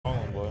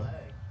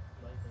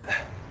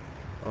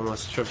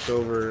Almost tripped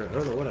over. I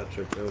don't know what I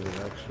tripped over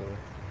actually.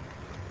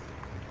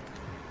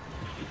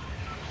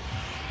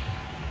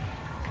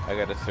 I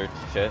gotta search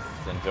chests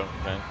and jump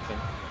fencing.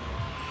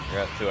 I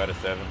got 2 out of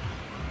 7.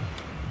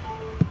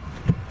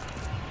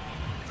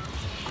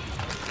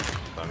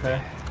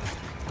 Okay.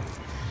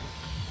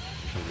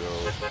 You go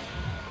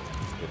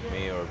with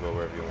me or go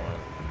wherever you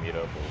want. Meet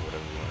up or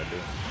whatever you want to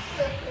do.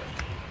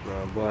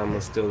 Oh boy, I'm gonna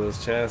steal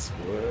those chests.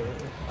 Boy.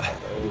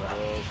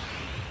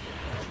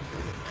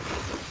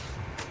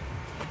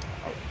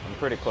 I'm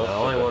pretty close The to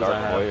only the ones Dark I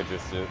have. Voyager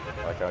suit.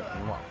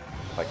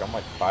 I'm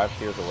like 5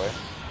 tiers away.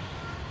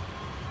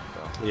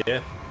 So.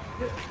 Yeah.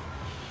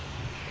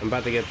 I'm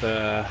about to get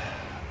the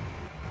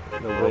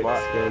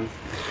robot skin.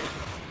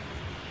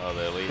 Oh,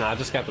 the elite. Nah, I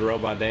just got the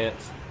robot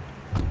dance.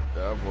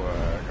 That boy,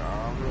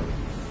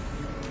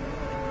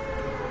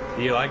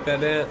 Do you like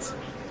that dance?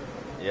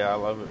 Yeah, I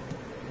love it.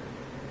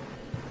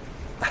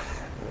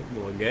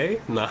 Boy, gay?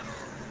 Nah.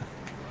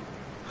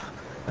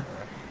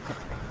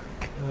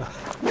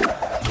 You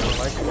don't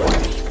like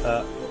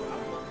it?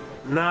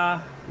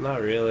 Nah,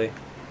 not really.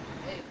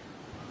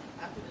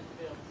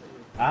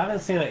 I haven't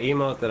seen an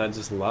emote that I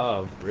just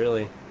love,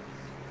 really.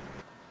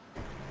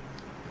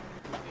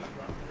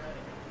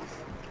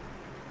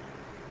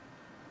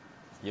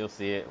 You'll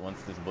see it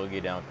once this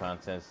boogie down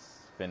contest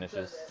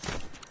finishes.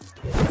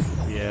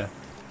 Yeah,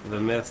 the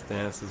myth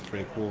dance is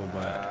pretty cool,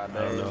 but I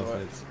don't know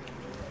if it's...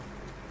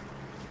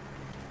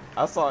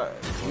 I saw,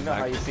 you know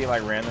how you see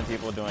like random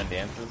people doing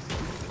dances?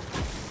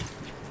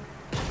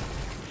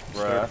 Bruh.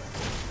 Sure.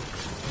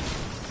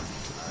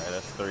 Alright,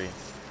 that's 3.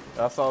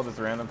 I saw this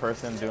random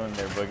person doing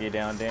their boogie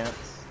down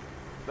dance.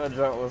 That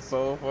joke was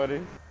so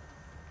funny.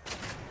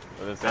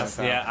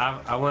 Yeah,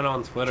 I went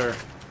on Twitter.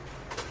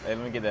 Hey,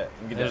 let me get that.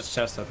 There's a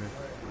chest up here.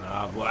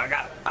 Nah, boy, I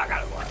got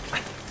it, boy.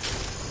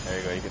 There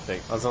you go, you can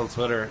take. I was on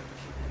Twitter.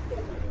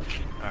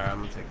 Alright, I'm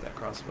gonna take that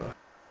crossbow.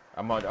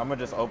 I'm gonna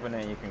just open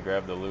it and you can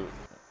grab the loot.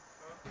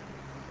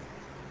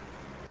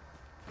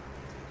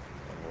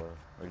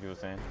 What you were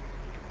saying?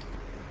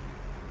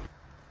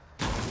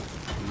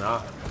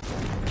 Nah,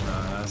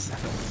 that's...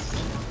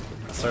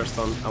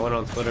 I went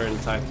on Twitter and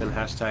typed in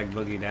hashtag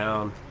boogie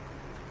down,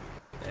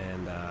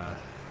 and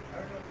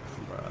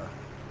bruh,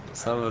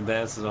 some of the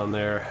dances on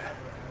there,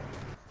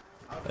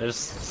 they're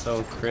just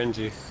so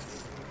cringy.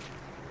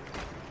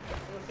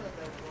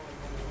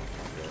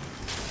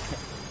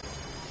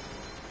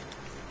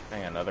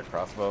 Dang, another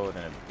crossbow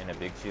in a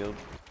big shield.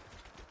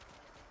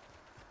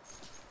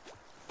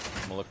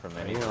 I'm gonna look for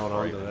many. You can hold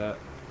on to that.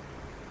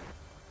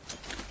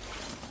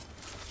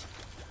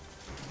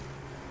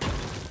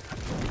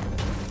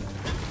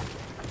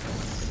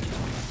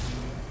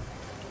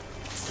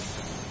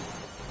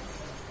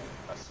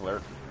 A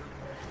slurp.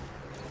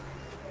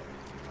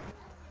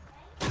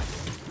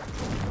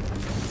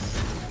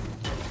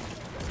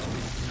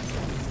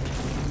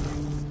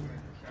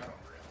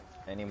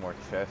 Any more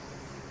chests?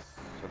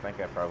 I think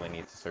I probably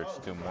need to search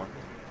 2 more.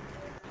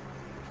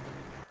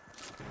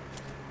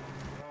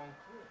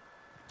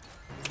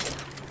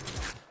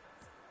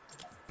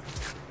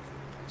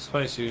 This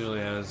place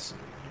usually has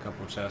a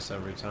couple chests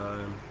every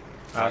time.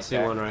 I see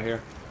one right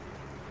here.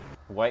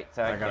 White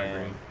tack I got and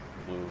green.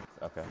 blue.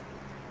 Okay.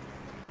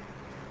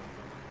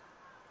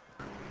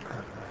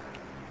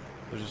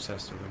 There's a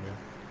chest over here.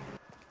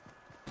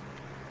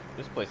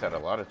 This place had a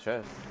lot of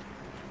chests.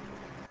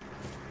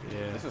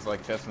 Yeah. This is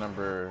like chest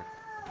number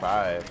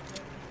 5.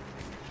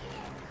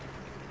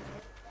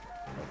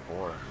 Or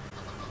 4.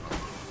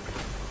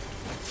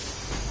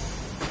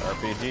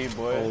 RPG,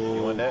 boy. Oh.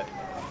 You want that?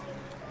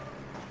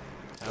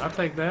 I'll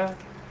take that.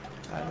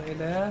 I'll take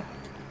that.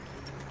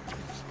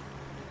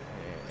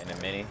 Yeah, and a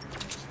mini.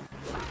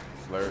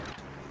 Slurp.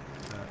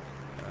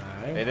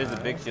 Alright. Hey, there's a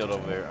big shield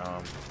over there.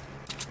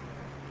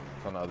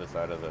 It's on the other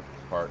side of the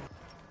park.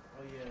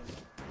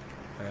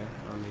 Okay,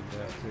 I'll need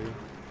that too.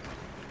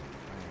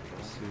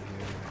 Let's see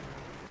here.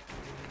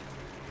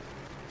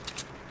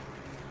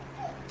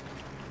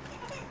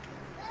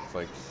 It's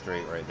like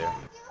straight right there.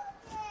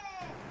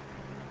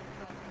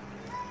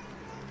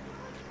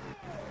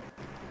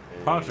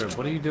 Patrick,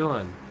 what are you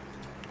doing?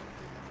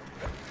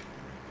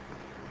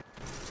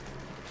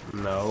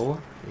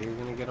 No, you're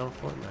gonna get on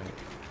Fortnite.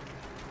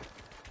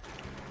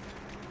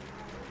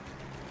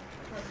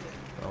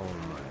 Oh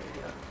my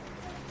god.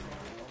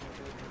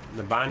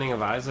 The Binding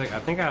of Isaac? I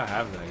think I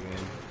have that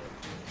game.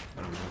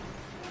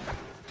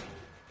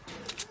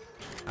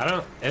 I don't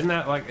know. Isn't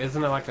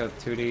it like a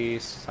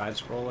 2D side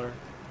scroller?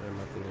 Or am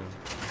I thinking?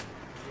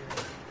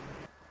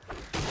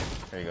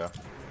 There you go.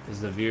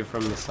 Is the view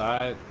from the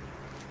side?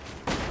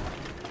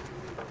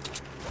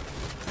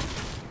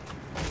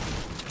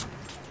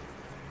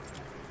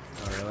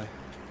 Oh really?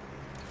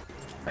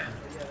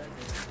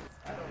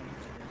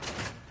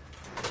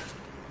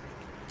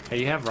 Hey,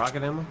 you have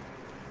rocket ammo?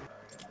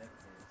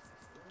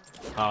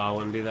 Oh, I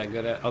wouldn't be that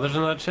good at. Oh, there's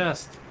another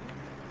chest.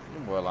 You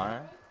boy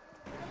lying.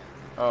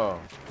 Oh,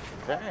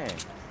 dang.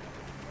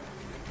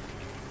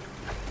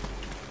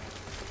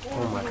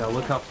 Oh my god,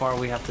 look how far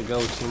we have to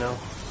go, Chino.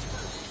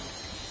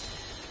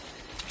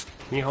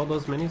 Can you hold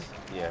those minis?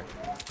 Yeah.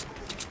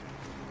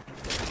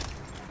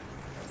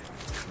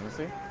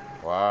 me see.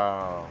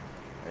 Wow.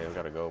 Hey, we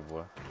gotta go,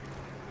 boy.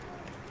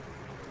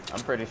 I'm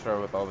pretty sure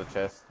with all the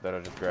chests that I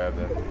just grabbed,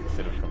 I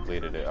should have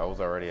completed it. I was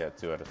already at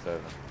 2 out of 7.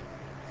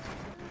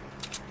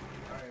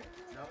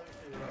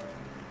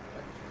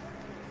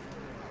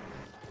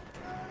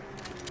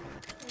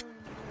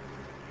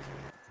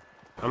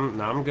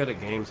 I'm good at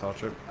games,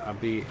 Ultra. I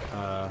beat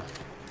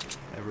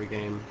every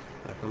game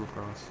I come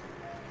across.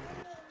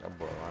 That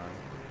boy lying.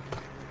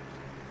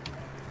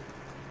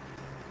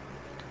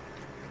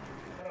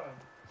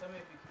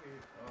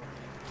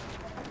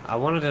 I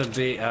wanted to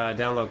be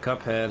download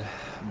Cuphead,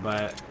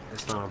 but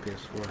it's not on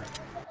PS4.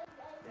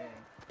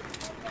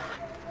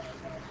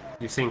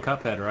 You've seen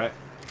Cuphead, right?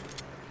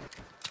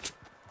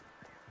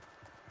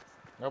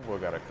 That boy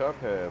got a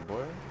Cuphead,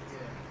 boy.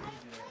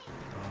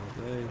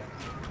 Oh, dang.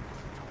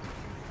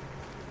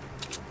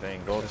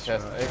 Dang, gold That's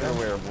chest right.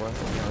 everywhere, boy.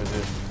 What is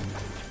this?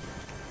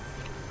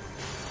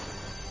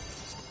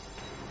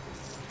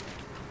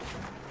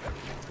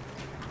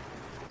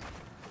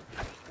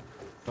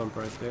 Bump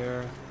right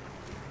there.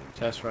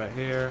 Chest right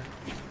here.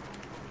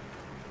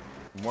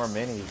 More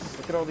minis.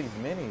 Look at all these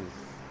minis.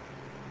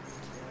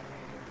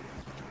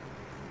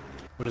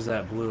 What is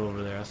that blue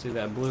over there? I see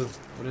that blue.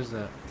 What is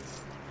that?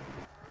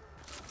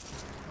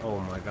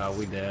 Oh my god,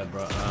 we dead,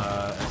 bro.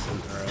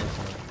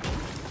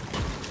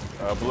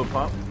 Blue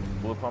pump.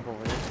 Blue pump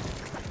over here.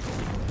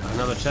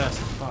 Another chest.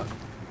 Fuck.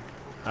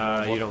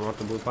 You don't want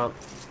the blue pump?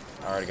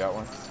 I already got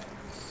one.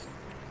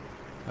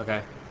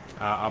 Okay.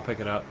 I'll pick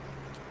it up.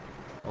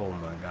 Oh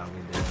my god,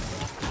 we dead.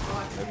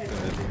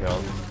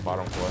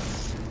 Bottom floor.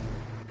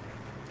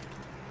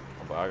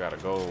 Oh, but I gotta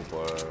go,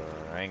 but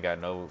I ain't got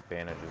no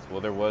bandages.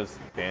 Well, there was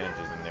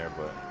bandages in there,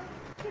 but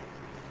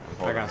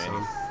I got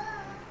some.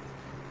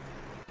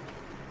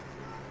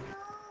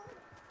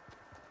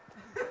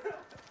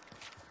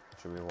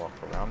 Should we walk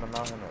around the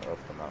mountain or up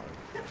the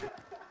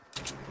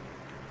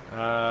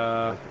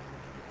mountain?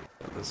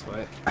 This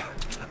way.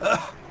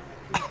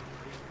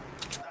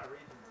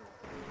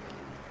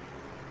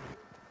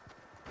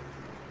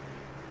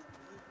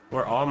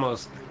 We're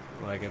almost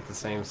like at the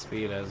same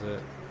speed as it.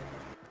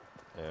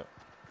 Yep.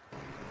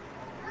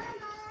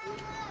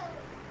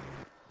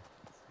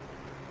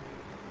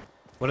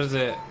 What is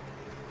it?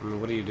 I mean,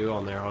 what do you do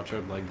on there? I'll try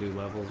to like do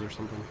levels or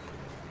something.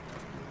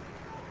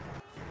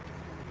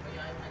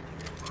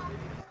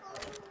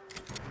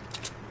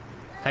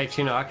 Hey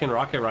Chino, I can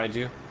rocket ride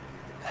you.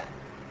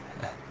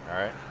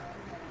 Alright.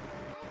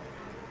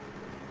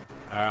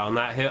 Alright, on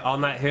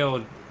that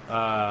hill,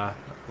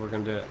 we're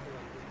gonna do it.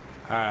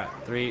 Alright,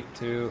 3,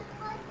 2,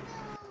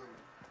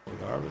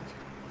 garbage.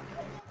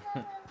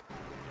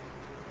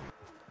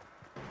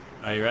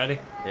 Are you ready?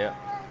 Yep.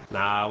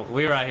 Nah,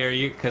 we right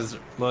here. Cause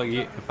look,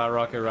 if I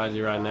rocket ride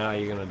you right now,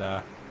 you're gonna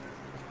die.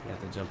 You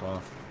have to jump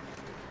off.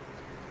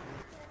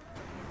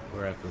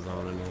 We're at the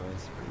zone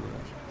anyways, pretty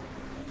much.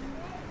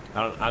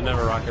 I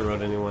never rocket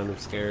rode anyone. I'm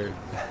scared.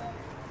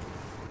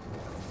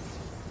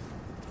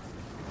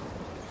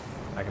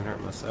 I can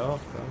hurt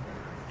myself, though.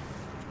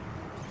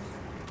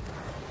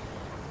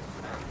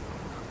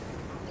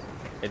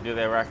 Hey, do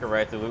that rocket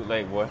right to Loot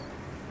Lake, boy.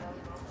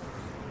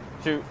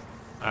 Shoot.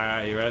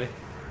 Alright, you ready?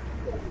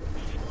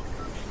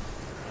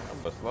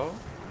 But slow.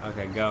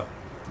 Okay, go.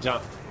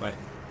 Jump. Wait.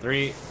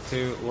 3,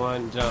 2,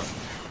 1, jump.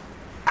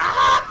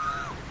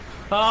 Ah!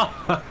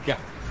 Oh my god.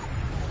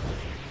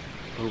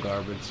 I'm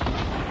garbage.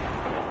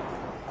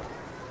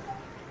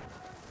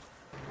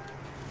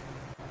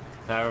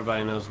 Now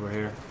everybody knows we're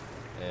here.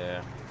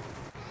 Yeah.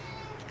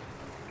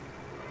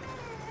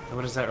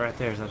 What is that right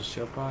there? Is that a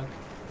shield pod?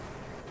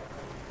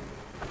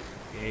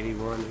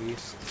 81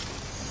 east.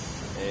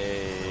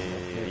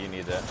 Hey, you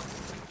need that.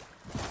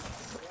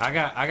 I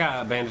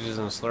got bandages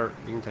and a slurp.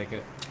 You can take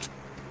it.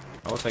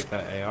 I will take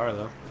that AR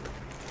though.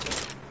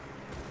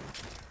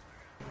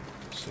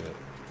 Shit.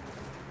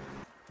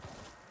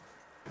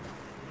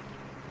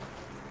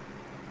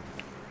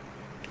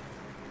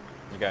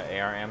 You got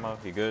AR ammo?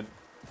 You good?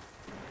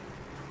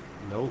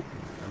 Nope.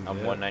 I'm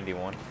dead.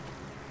 191.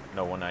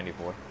 No,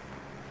 194.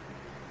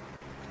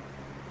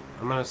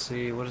 I'm gonna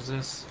see. What is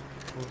this?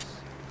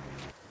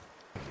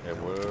 It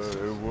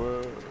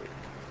would.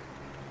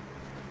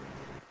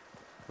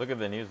 Look at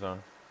the new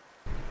zone.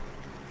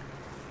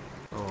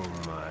 Oh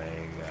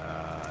my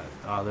god.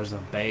 Oh, there's a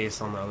base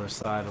on the other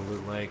side of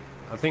Loot Lake.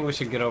 I think we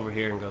should get over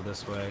here and go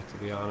this way, to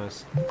be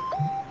honest.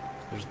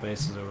 There's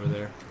bases over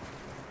there.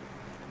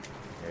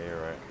 Yeah,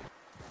 you're right.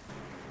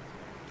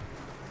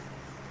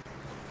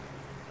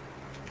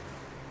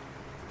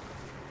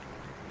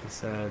 He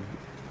said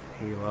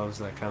he loves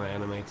that kind of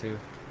anime too.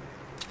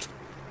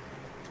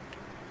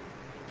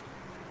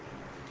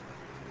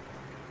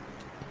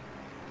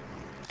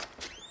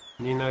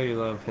 You know you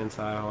love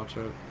hentai,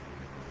 Ultra.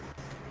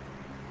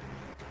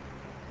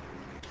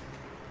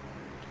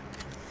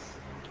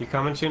 You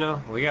coming,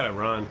 Chino? We gotta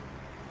run.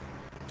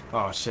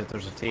 Oh shit,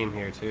 there's a team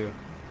here too.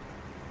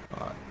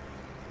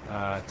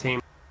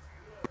 Team.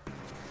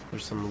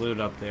 There's some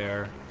loot up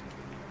there.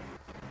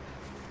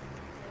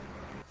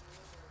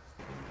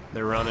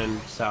 They're running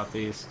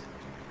southeast.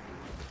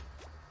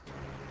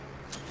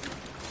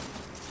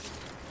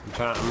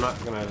 I'm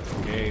not gonna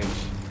engage.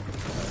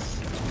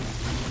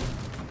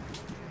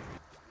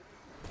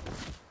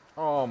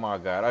 Oh my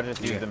god, I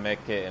just used the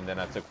mech kit and then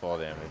I took fall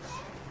damage.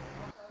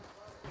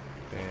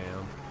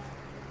 Damn.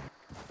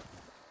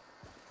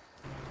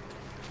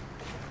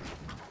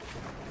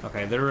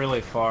 Okay, they're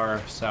really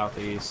far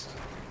southeast.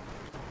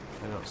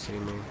 They don't see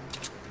me.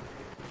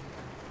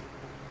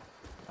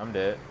 I'm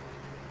dead.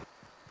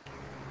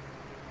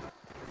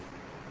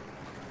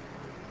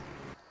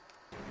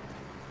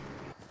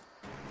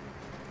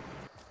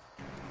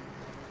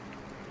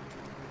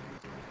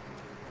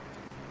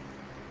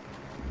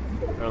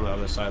 They're on the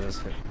other side of this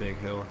big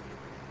hill.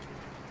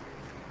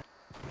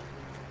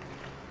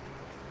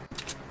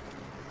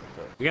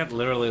 We got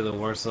literally the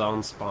worst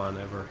zone spawn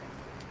ever.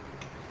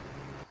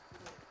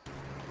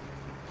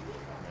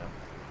 Yeah.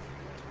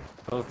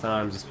 Both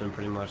times it's been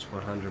pretty much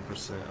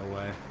 100%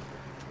 away.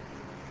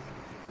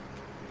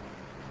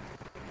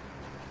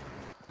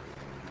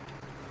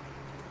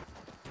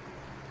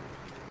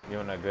 You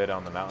wanna good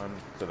on the mountain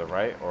to the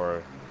right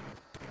or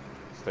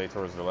stay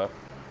towards the left?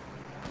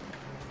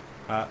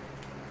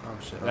 Oh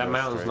shit. Or That go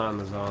mountain's straight? not in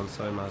the zone,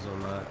 so I might as well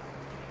not.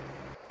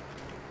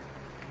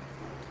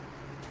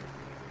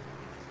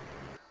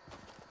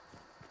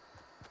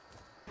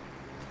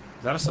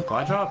 Is that a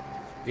supply drop?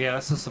 Yeah,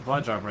 that's a supply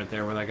drop right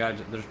there where that guy,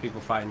 there's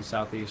people fighting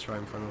southeast right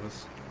in front of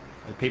us.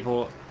 Like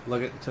people,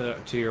 look at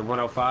to your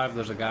 105,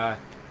 there's a guy.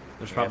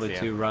 There's probably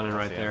two running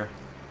right there.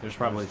 There's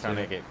probably two. Trying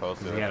to get close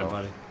to he had a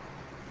buddy.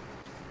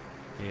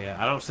 Yeah,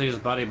 I don't see his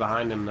buddy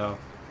behind him though.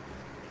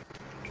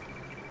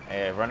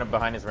 Hey, running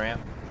behind his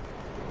ramp.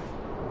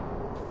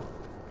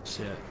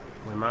 Shit.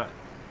 We might.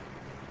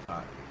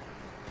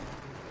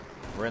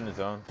 We're in the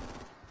zone.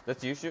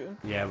 That's you shooting?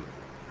 Yeah.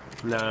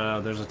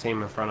 No, there's a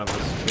team in front of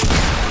us.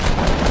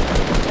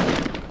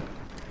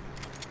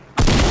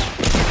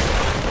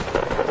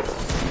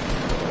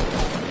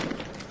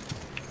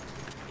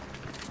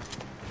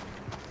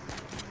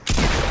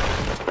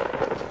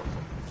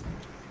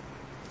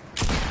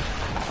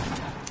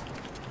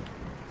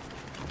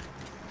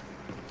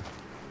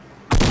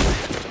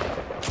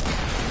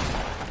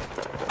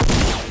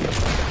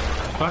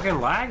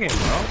 Fucking lagging,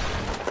 bro.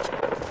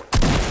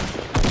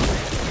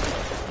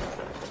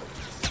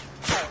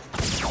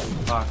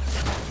 Fuck.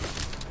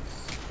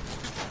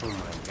 Oh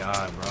my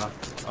god, bro.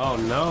 Oh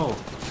no.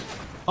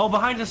 Oh,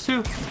 behind us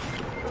too.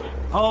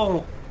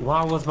 Oh,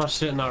 why was my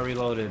shit not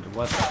reloaded?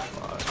 What the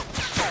fuck?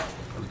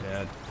 I'm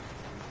dead.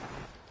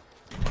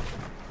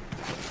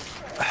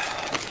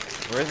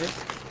 Where is he?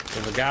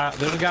 There's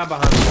a guy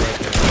behind us right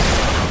there.